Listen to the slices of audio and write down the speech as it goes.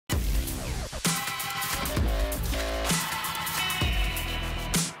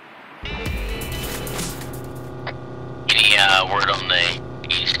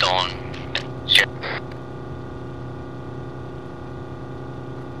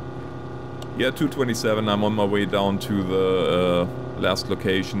Yeah, 227. I'm on my way down to the last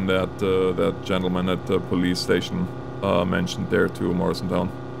location that that gentleman at the police station mentioned there to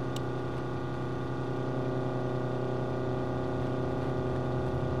Morrisontown.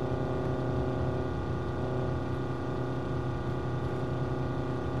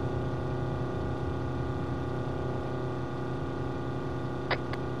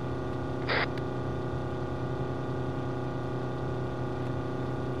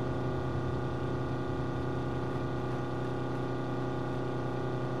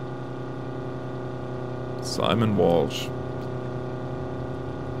 Simon Walsh.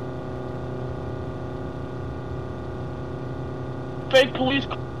 Fake police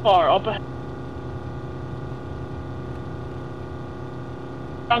car up ahead.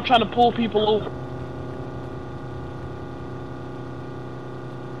 I'm trying to pull people over.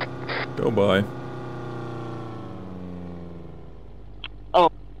 Go by. Oh.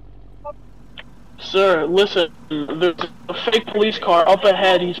 Sir, listen, there's a fake police car up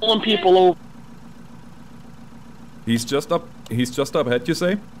ahead. He's pulling people over. He's just up ahead, you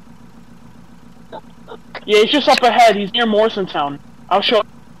say? Yeah, he's just up ahead. He's near Morrisontown. I'll show.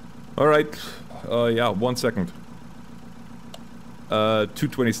 Alright. Yeah, 1 second.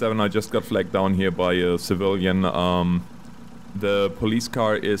 227, I just got flagged down here by a civilian. The police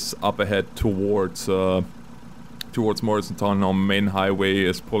car is up ahead towards Morrisontown on main highway,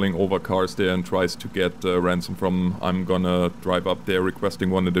 is pulling over cars there and tries to get ransom from. I'm gonna drive up there requesting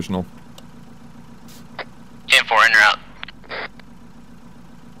one additional. 10-4 en route.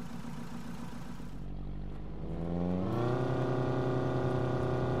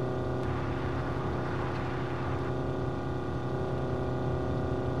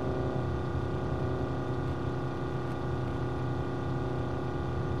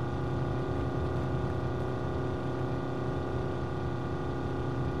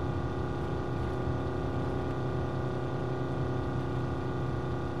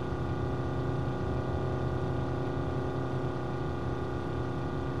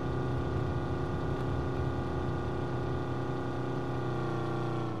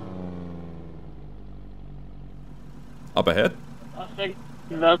 Up ahead? I think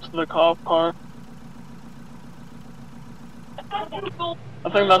that's the cop car. I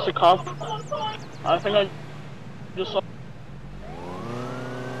think that's the cop. I think I just saw.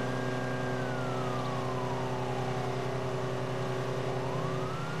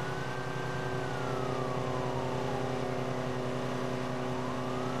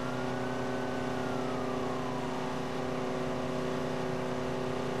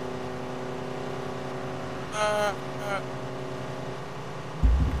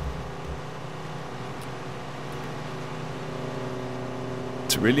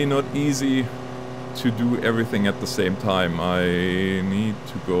 It's really not easy to do everything at the same time. I need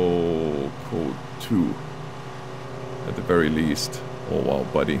to go code 2 at the very least. Oh wow,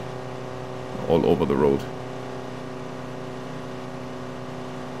 buddy. All over the road.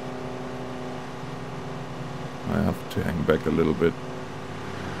 I have to hang back a little bit.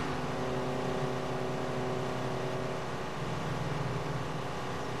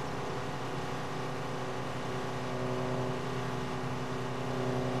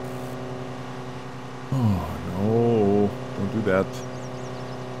 Oh no, don't do that.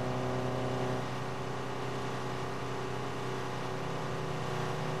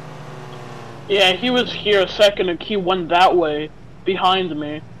 Yeah, he was here a second ago. He went that way, behind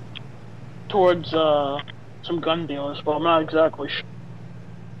me, towards some gun dealers, but I'm not exactly sure.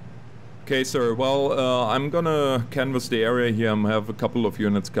 Okay, sir. Well, I'm gonna canvass the area here. I have a couple of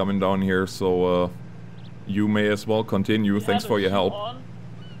units coming down here, so you may as well continue. Thanks for your help.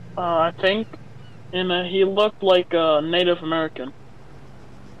 I think, and he looked like a Native American.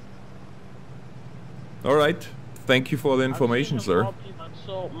 All right. Thank you for the information, sir.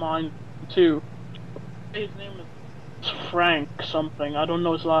 So mine too. His name is Frank something. I don't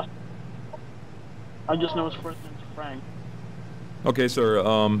know his last. I just know his first name is Frank. Okay, sir.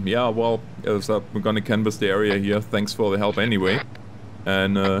 Yeah. Well, so we're gonna canvass the area here. Thanks for the help anyway,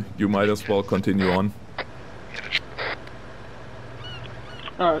 and you might as well continue on.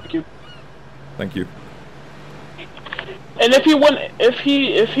 All right, thank you. Thank you. And if he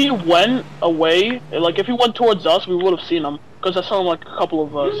went away, like if he went towards us, we would have seen him. Because I saw him like a couple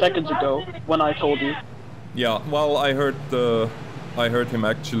of seconds ago when I told you. Yeah, well, I heard him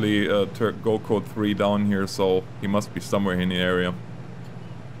actually go code 3 down here, so he must be somewhere in the area.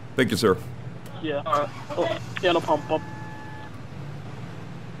 Thank you, sir. Yeah. Alright. Oh, yeah, no problem.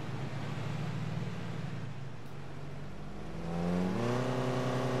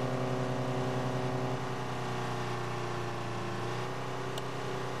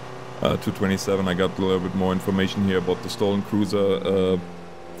 227, I got a little bit more information here about the stolen cruiser.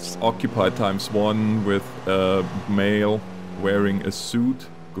 It's occupied ×1 with a male wearing a suit,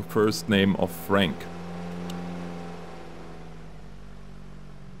 first name of Frank.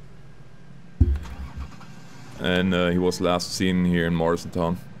 And he was last seen here in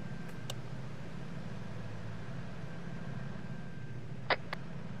Morrisontown.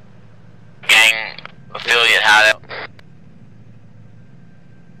 Gang affiliate had it.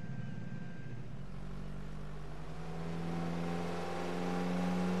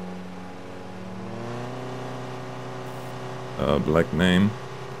 Black name,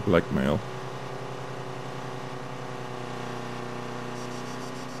 black male.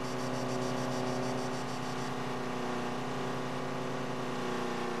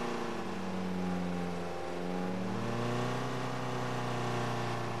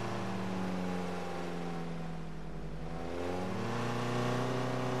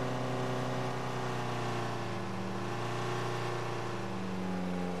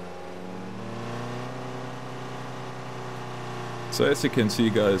 So as you can see,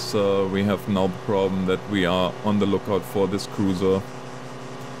 guys, we have now the problem that we are on the lookout for this cruiser.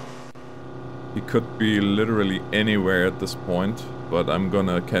 He could be literally anywhere at this point, but I'm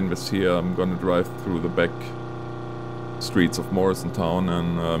gonna canvass here. I'm gonna drive through the back streets of Morrisontown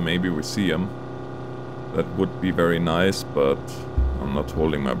and maybe we see him. That would be very nice, but I'm not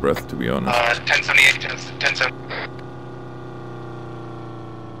holding my breath, to be honest. 1078, 1070.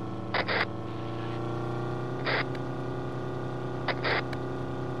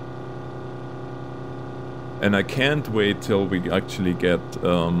 And I can't wait till we actually get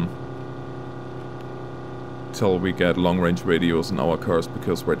long-range radios in our cars,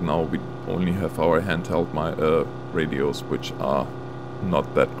 because right now we only have our handheld radios, which are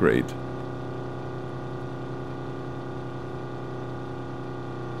not that great.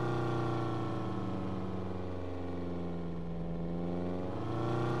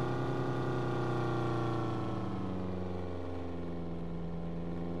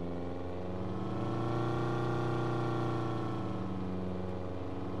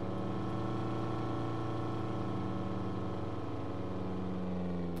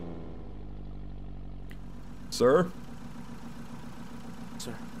 Sir?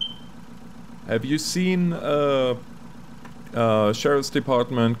 Sir. Have you seen Sheriff's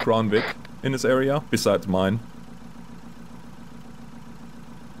Department Crown Vic in this area, besides mine?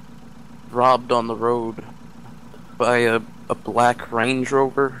 Robbed on the road by a black Range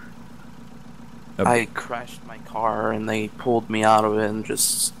Rover. I crashed my car and they pulled me out of it and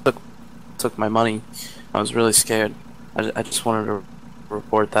just took my money. I was really scared. I just wanted to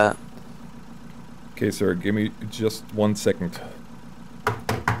report that. Okay, sir, give me just 1 second.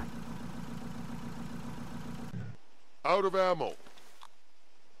 Out of ammo.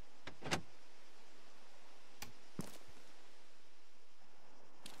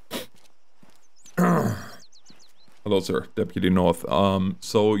 Hello, sir, Deputy North.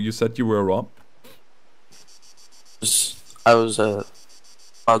 So you said you were robbed? I was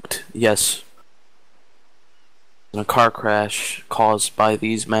bugged, yes. In a car crash caused by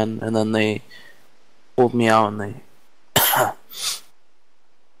these men, and then they pulled me out and they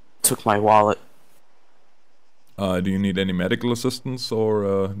took my wallet. Do you need any medical assistance,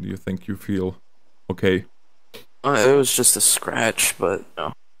 or do you think you feel okay? It was just a scratch, but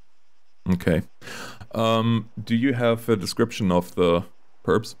no. Okay. Do you have a description of the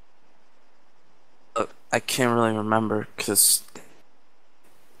perps? I can't really remember because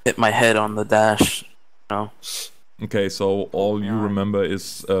hit my head on the dash, you know. Okay, so all you remember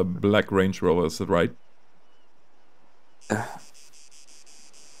is a black Range Rover, is that right?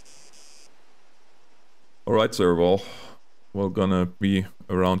 Alright, sir, well, we're gonna be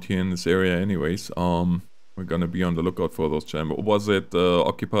around here in this area anyways. We're gonna be on the lookout for those chambers. Was it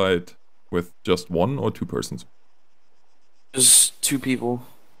occupied with just 1 or 2 persons? Just 2 people.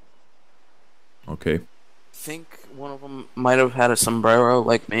 Okay. I think one of them might have had a sombrero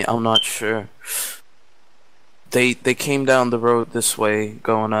like me, I'm not sure. They came down the road this way,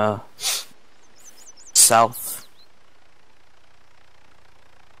 going south.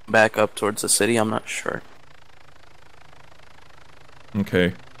 Back up towards the city, I'm not sure.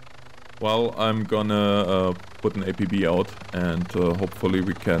 Okay. Well, I'm gonna put an APB out and hopefully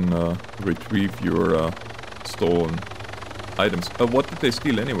we can retrieve your stolen items. What did they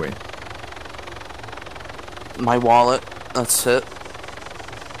steal anyway? My wallet, that's it.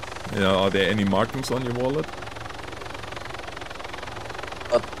 Yeah, are there any markings on your wallet?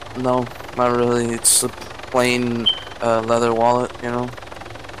 No, not really. It's a plain leather wallet, you know.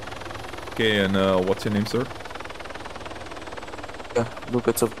 Okay, and what's your name, sir?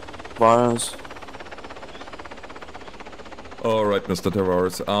 Luca Tavares. Alright, Mr.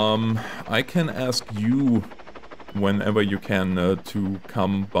 Tavares. I can ask you whenever you can to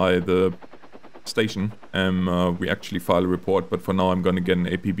come by the station and we actually file a report, but for now I'm gonna get an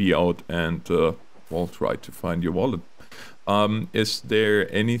APB out and well, try to find your wallet. Is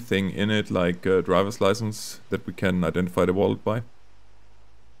there anything in it, like a driver's license, that we can identify the wallet by?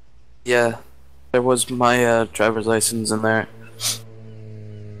 Yeah, there was my driver's license in there.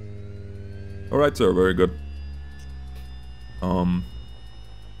 Alright, sir, very good.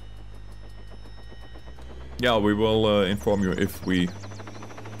 Yeah, we will inform you if we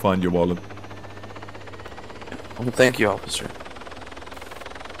find your wallet. Well, thank you, officer.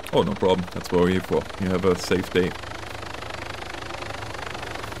 Oh, no problem. That's what we're here for. You have a safe day.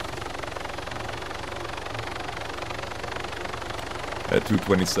 At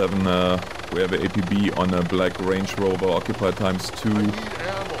 227, we have an APB on a black Range Rover occupied ×2.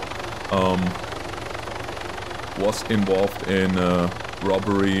 Was involved in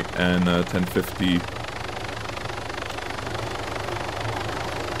robbery and 1050.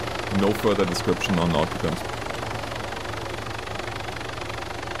 No further description on occupants.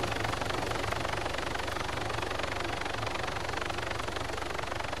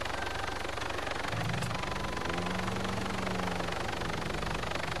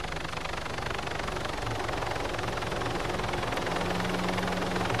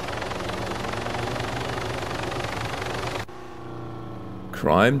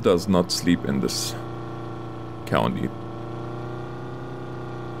 Crime does not sleep in this county.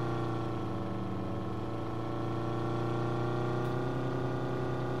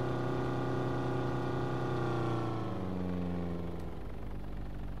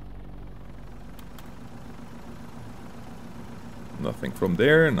 Nothing from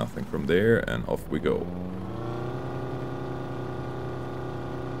there, nothing from there, and off we go.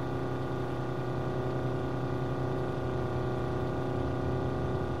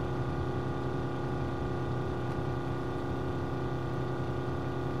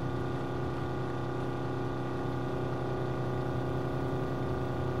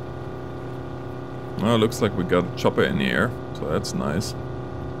 Well, looks like we got a chopper in the air, so that's nice.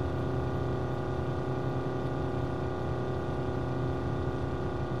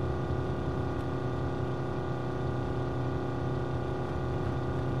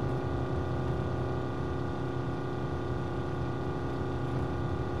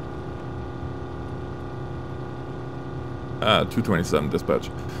 Ah, 227 dispatch.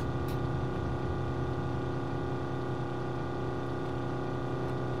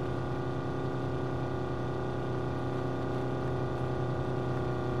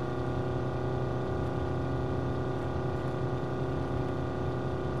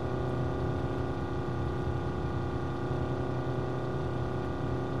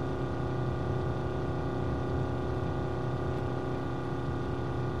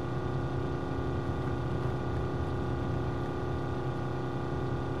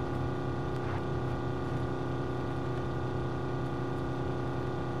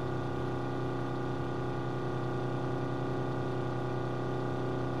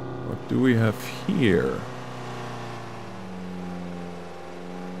 What do we have here?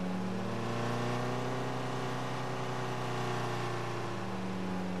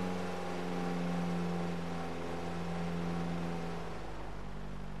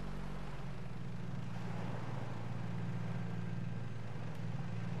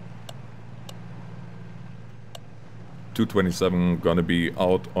 .227 gonna be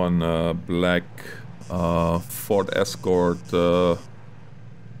out on a black Ford Escort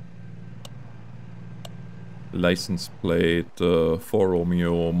license plate 4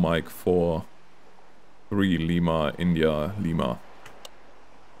 Romeo Mike 4 3 Lima India Lima.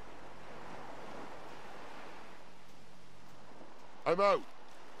 I'm out.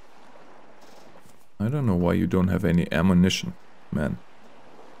 I don't know why you don't have any ammunition, man.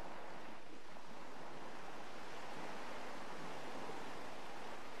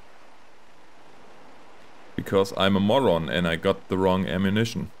 Because I'm a moron and I got the wrong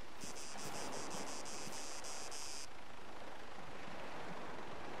ammunition.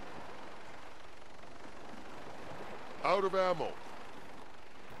 Out of ammo.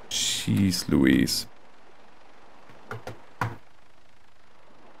 Jeez Louise.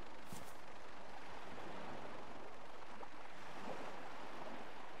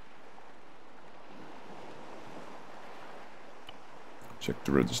 Check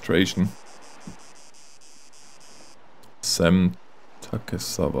the registration. Sam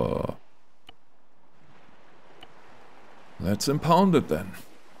Takesawa. Let's impound it then.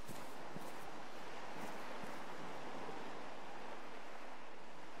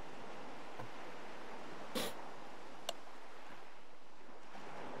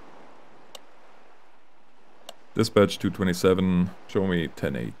 Dispatch 227, show me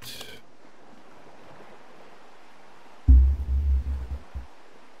 10-8.